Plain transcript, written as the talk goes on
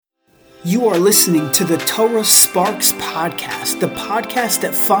You are listening to the Torah Sparks Podcast, the podcast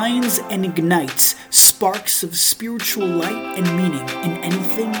that finds and ignites sparks of spiritual light and meaning in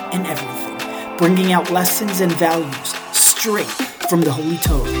anything and everything, bringing out lessons and values straight from the Holy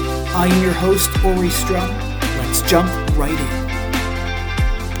Torah. I am your host, Ori Strum. Let's jump right in.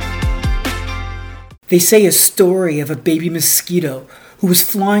 They say a story of a baby mosquito who was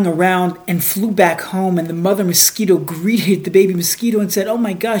flying around and flew back home, and the mother mosquito greeted the baby mosquito and said, "Oh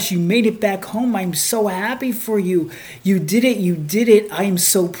my gosh, you made it back home. I'm so happy for you. You did it. I am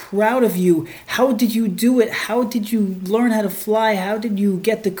so proud of you. How did you do it? How did you learn how to fly? How did you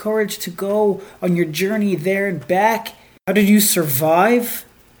get the courage to go on your journey there and back? How did you survive?"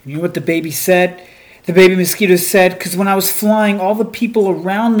 You know what the baby said? The baby mosquito said, "Because when I was flying, all the people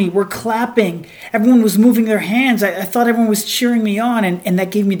around me were clapping. Everyone was moving their hands. I thought everyone was cheering me on, and that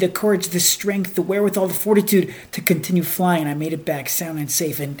gave me the courage, the strength, the wherewithal, the fortitude to continue flying. I made it back sound and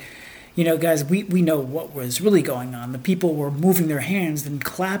safe." And, you know, guys, we know what was really going on. The people were moving their hands and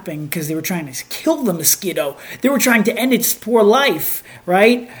clapping because they were trying to kill the mosquito. They were trying to end its poor life,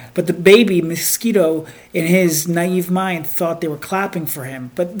 right? But the baby mosquito, in his naive mind, thought they were clapping for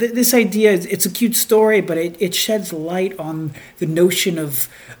him. But this idea, it's a cute story, but it sheds light on the notion of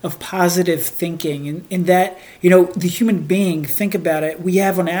positive thinking. In that, you know, the human being, think about it, we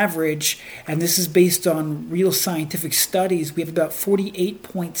have on average, and this is based on real scientific studies, we have about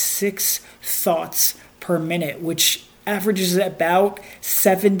 48.6 thoughts per minute, which averages about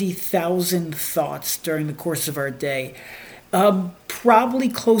 70,000 thoughts during the course of our day. Probably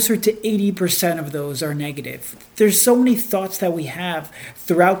closer to 80% of those are negative. There's so many thoughts that we have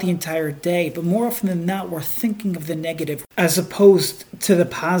throughout the entire day, but more often than not, we're thinking of the negative as opposed to the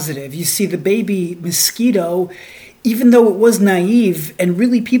positive. You see, the baby mosquito, even though it was naive and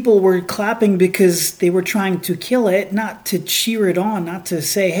really people were clapping because they were trying to kill it, not to cheer it on, not to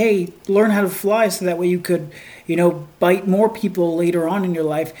say, "Hey, learn how to fly so that way you could, bite more people later on in your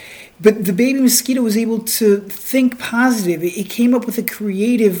life." But the baby mosquito was able to think positive. It came up with a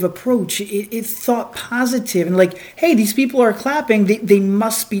creative approach. It thought positive and like, hey, these people are clapping. They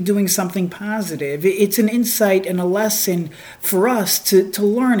must be doing something positive. It's an insight and a lesson for us to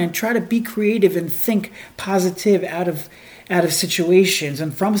learn and try to be creative and think positive out of situations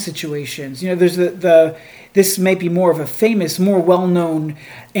and from situations. There's this may be more of a famous, more well-known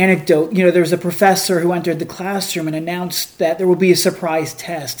anecdote. There was a professor who entered the classroom and announced that there will be a surprise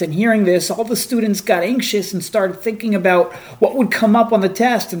test. And hearing this, all the students got anxious and started thinking about what would come up on the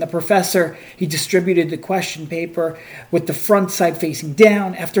test. And the professor, he distributed the question paper with the front side facing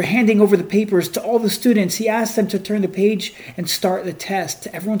down. After handing over the papers to all the students, he asked them to turn the page and start the test.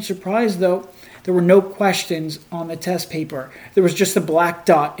 To everyone's surprise, though, there were no questions on the test paper. There was just a black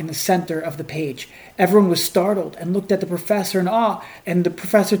dot in the center of the page. Everyone was startled and looked at the professor in awe, and the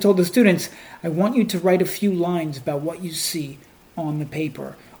professor told the students, "I want you to write a few lines about what you see on the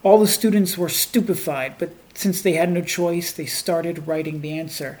paper." All the students were stupefied, but since they had no choice, they started writing the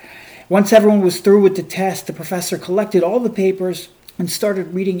answer. Once everyone was through with the test, the professor collected all the papers and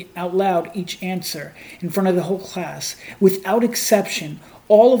started reading out loud each answer in front of the whole class. Without exception,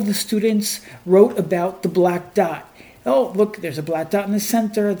 all of the students wrote about the black dot. Oh, look, there's a black dot in the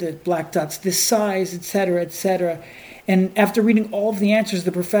center, the black dot's this size, etc., etc. And after reading all of the answers,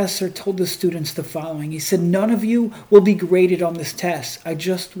 the professor told the students the following. He said, "None of you will be graded on this test. I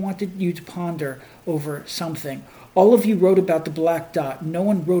just wanted you to ponder over something. All of you wrote about the black dot. No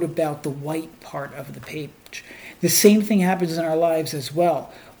one wrote about the white part of the page." The same thing happens in our lives as well.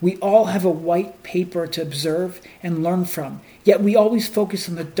 We all have a white paper to observe and learn from, yet we always focus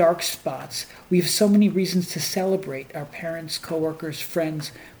on the dark spots. We have so many reasons to celebrate our parents, coworkers,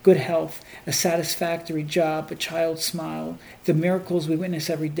 friends, good health, a satisfactory job, a child's smile, the miracles we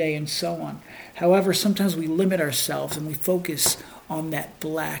witness every day, and so on. However, sometimes we limit ourselves and we focus on that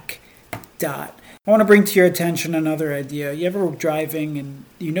black dot. I want to bring to your attention another idea. You ever driving and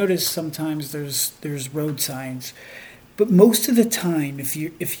you notice sometimes there's road signs, but most of the time, if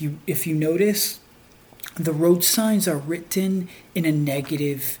you notice, the road signs are written in a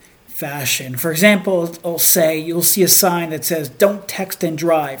negative fashion. For example, you'll see a sign that says, "Don't text and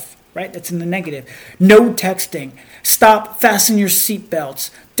drive," right? That's in the negative. "No texting. Stop, fasten your seatbelts.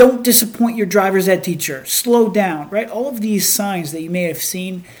 Don't disappoint your driver's ed teacher. Slow down," right? All of these signs that you may have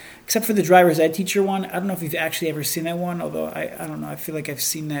seen, except for the driver's ed teacher one. I don't know if you've actually ever seen that one, although I don't know. I feel like I've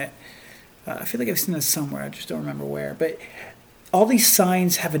seen that. I feel like I've seen that somewhere. I just don't remember where. But all these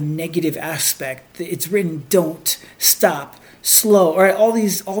signs have a negative aspect. It's written "don't," "stop," "slow," or all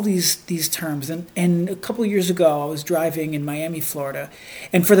these terms. And a couple of years ago, I was driving in Miami, Florida,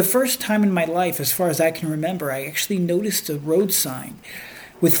 and for the first time in my life, as far as I can remember, I actually noticed a road sign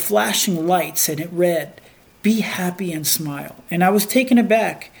with flashing lights, and it read, "Be happy and smile." And I was taken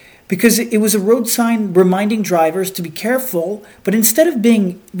aback because it was a road sign reminding drivers to be careful, but instead of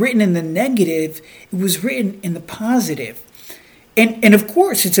being written in the negative, it was written in the positive. And of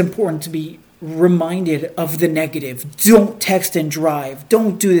course, it's important to be reminded of the negative. Don't text and drive.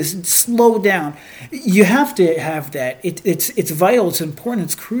 Don't do this. Slow down. You have to have that. It's vital. It's important.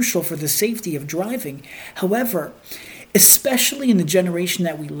 It's crucial for the safety of driving. However, especially in the generation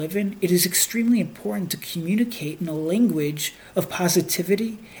that we live in, it is extremely important to communicate in a language of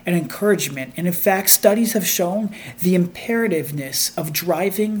positivity and encouragement. And in fact, studies have shown the imperativeness of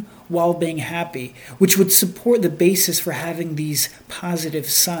driving while being happy, which would support the basis for having these positive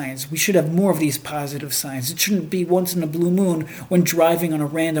signs. We should have more of these positive signs. It shouldn't be once in a blue moon when driving on a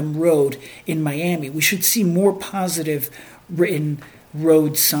random road in Miami. We should see more positive written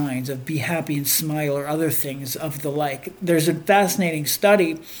road signs of "be happy and smile" or other things of the like. There's a fascinating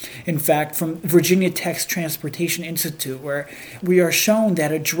study, in fact, from Virginia Tech's Transportation Institute, where we are shown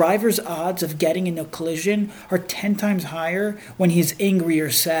that a driver's odds of getting in a collision are 10 times higher when he's angry or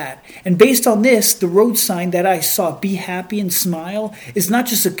sad. And based on this, the road sign that I saw, "Be happy and smile," is not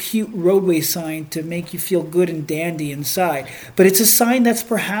just a cute roadway sign to make you feel good and dandy inside, but it's a sign that's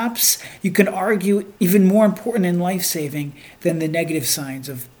perhaps, you can argue, even more important and life-saving than the negative signs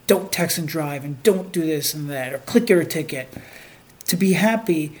of "don't text and drive" and "don't do this and that" or "click your ticket." To be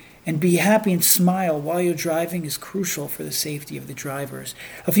happy and smile while you're driving is crucial for the safety of the drivers.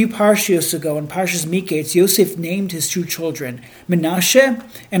 A few parshios ago, in Parshas Miketz, Yosef named his two children, Menashe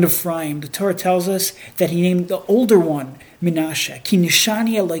and Ephraim. The Torah tells us that he named the older one Menashe, "Ki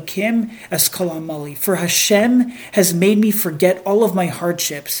nishani Elokim es kol amali," for Hashem has made me forget all of my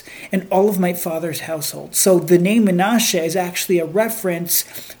hardships and all of my father's household. So the name Menashe is actually a reference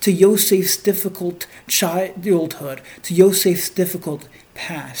to Yosef's difficult childhood, to Yosef's difficult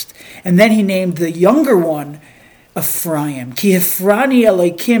past. And then he named the younger one Ephraim. Ki Hifrani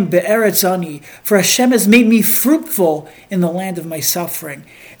Elokim be'eretz ani, for Hashem has made me fruitful in the land of my suffering.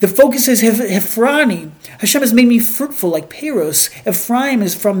 The focus is Hifrani. Hashem has made me fruitful, like Peros. Ephraim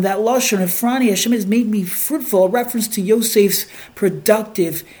is from that lashon. Hifrani, Hashem has made me fruitful, a reference to Yosef's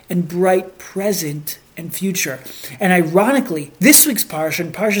productive and bright present and future. And ironically, this week's parsha,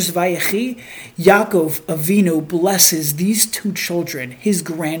 in Parshas Vayechi, Yaakov Avinu blesses these two children, his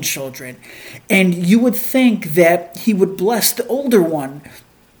grandchildren. And you would think that he would bless the older one,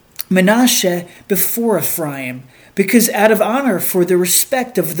 Menashe, before Ephraim, because out of honor for the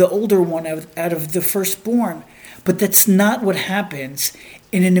respect of the older one out of the firstborn. But that's not what happens.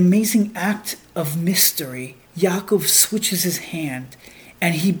 In an amazing act of mystery, Yaakov switches his hand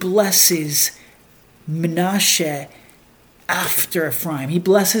and he blesses Menashe after Ephraim. He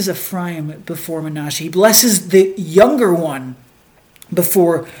blesses Ephraim before Menashe. He blesses the younger one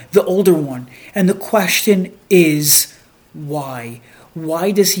before the older one. And the question is, why?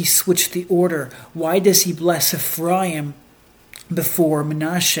 Why does he switch the order? Why does he bless Ephraim before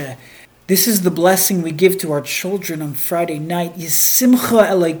Menashe? This is the blessing we give to our children on Friday night. Yisimcha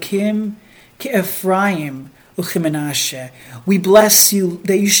Elokim ke Ephraim u'Menashe. We bless you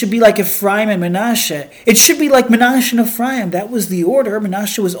that you should be like Ephraim and Menashe. It should be like Menashe and Ephraim. That was the order.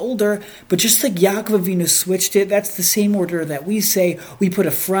 Menashe was older, but just like Yaakov Avinu switched it, that's the same order that we say. We put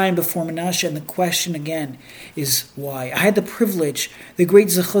Ephraim before Menashe, and the question again is why. I had the privilege, the great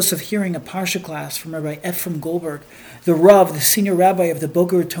zechus of hearing a parsha class from Rabbi Ephraim Goldberg, the Rav, the senior rabbi of the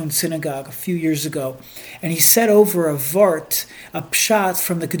Boca Raton Synagogue a few years ago, and he said over a vart, a pshat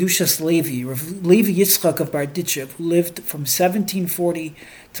from the Kedushas Levi, Levi Yitzchak of Barditchev, who lived from 1740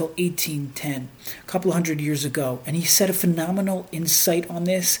 till 1810, a couple hundred years ago. And he said a phenomenal insight on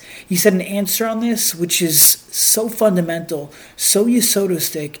this. He said an answer on this, which is so fundamental, so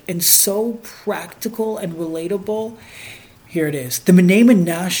yesodistic, and so practical and relatable. Here it is. The name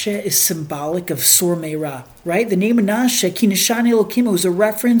Menashe is symbolic of Sor Meirah, right? The name Menashe, Ki Nishani Elokim, was a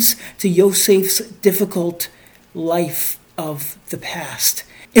reference to Yosef's difficult life of the past.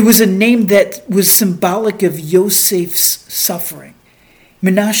 It was a name that was symbolic of Yosef's suffering.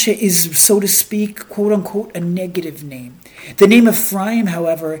 Menashe is, so to speak, quote-unquote, a negative name. The name Ephraim,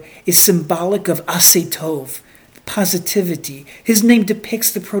 however, is symbolic of Aseh Tov, positivity. His name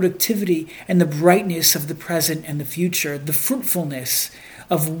depicts the productivity and the brightness of the present and the future, the fruitfulness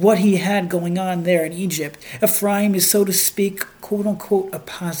of what he had going on there in Egypt. Ephraim is, so to speak, quote-unquote, a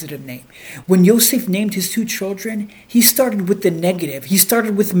positive name. When Yosef named his two children, he started with the negative. He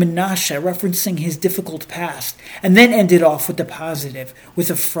started with Menashe, referencing his difficult past, and then ended off with the positive, with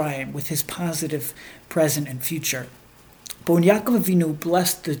Ephraim, with his positive present and future. But when Yaakov Avinu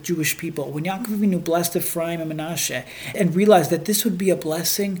blessed the Jewish people, when Yaakov Avinu blessed Ephraim and Manasseh, and realized that this would be a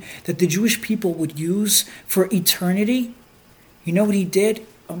blessing that the Jewish people would use for eternity, you know what he did?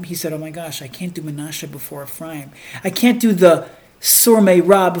 He said, oh my gosh, I can't do Manasseh before Ephraim. I can't do the Sormei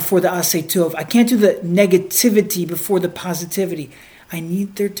Ra before the Aseh Tov. I can't do the negativity before the positivity. I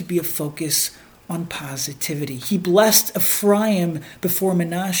need there to be a focus on positivity. He blessed Ephraim before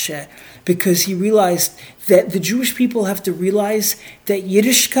Manasseh because he realized that the Jewish people have to realize that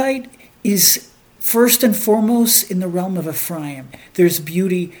Yiddishkeit is first and foremost in the realm of Ephraim. There's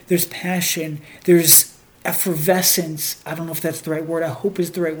beauty, there's passion, there's effervescence. I don't know if that's the right word. I hope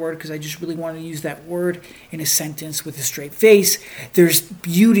it's the right word because I just really want to use that word in a sentence with a straight face. There's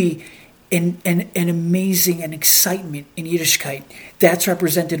beauty and amazing and excitement in Yiddishkeit. That's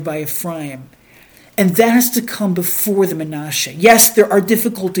represented by Ephraim. And that has to come before the Manasseh. Yes, there are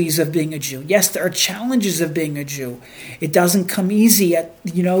difficulties of being a Jew. Yes, there are challenges of being a Jew. It doesn't come easy.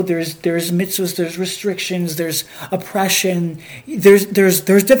 There's mitzvahs, there's restrictions, there's oppression. There's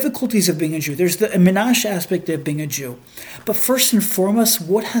difficulties of being a Jew. There's the Manasseh aspect of being a Jew. But first and foremost,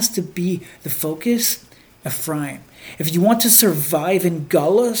 what has to be the focus? Ephraim. If you want to survive in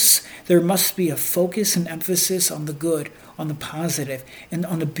Galus, there must be a focus and emphasis on the good, on the positive, and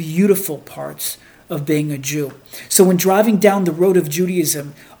on the beautiful parts of being a Jew. So when driving down the road of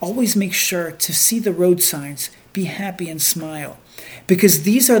Judaism, always make sure to see the road signs, be happy and smile. Because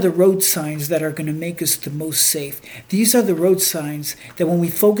these are the road signs that are going to make us the most safe. These are the road signs that when we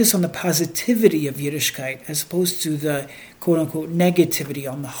focus on the positivity of Yiddishkeit, as opposed to the quote-unquote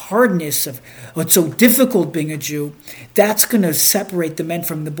negativity, on the hardness of what's so difficult being a Jew, that's going to separate the men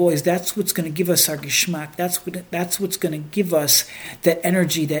from the boys. That's what's going to give us our geschmack. That's what's going to give us that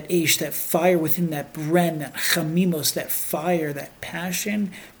energy, that aish, that fire within that bren, that chamimos, that fire, that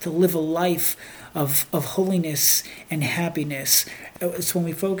passion to live a life of holiness and happiness. It's when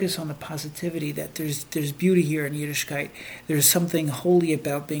we focus on the positivity that there's beauty here in Yiddishkeit. There's something holy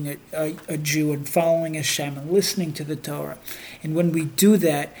about being a Jew and following Hashem and listening to the Torah. And when we do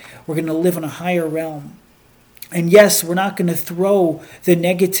that, we're going to live in a higher realm. And yes, we're not going to throw the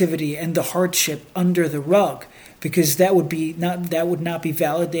negativity and the hardship under the rug, because that would not be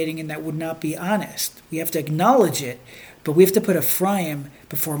validating and that would not be honest. We have to acknowledge it, but we have to put Ephraim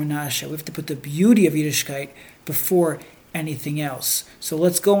before Manasseh. We have to put the beauty of Yiddishkeit before anything else. So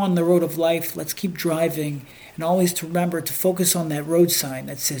let's go on the road of life. Let's keep driving, and always to remember to focus on that road sign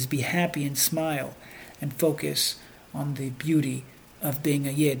that says be happy and smile, and focus on the beauty of being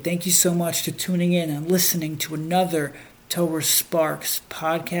a Yid. Thank you so much for tuning in and listening to another Torah Sparks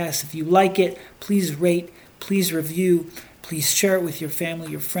podcast. If you like it, please rate, please review, please share it with your family,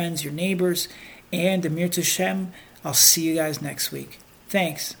 your friends, your neighbors, and Amir Tashem. I'll see you guys next week.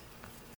 Thanks.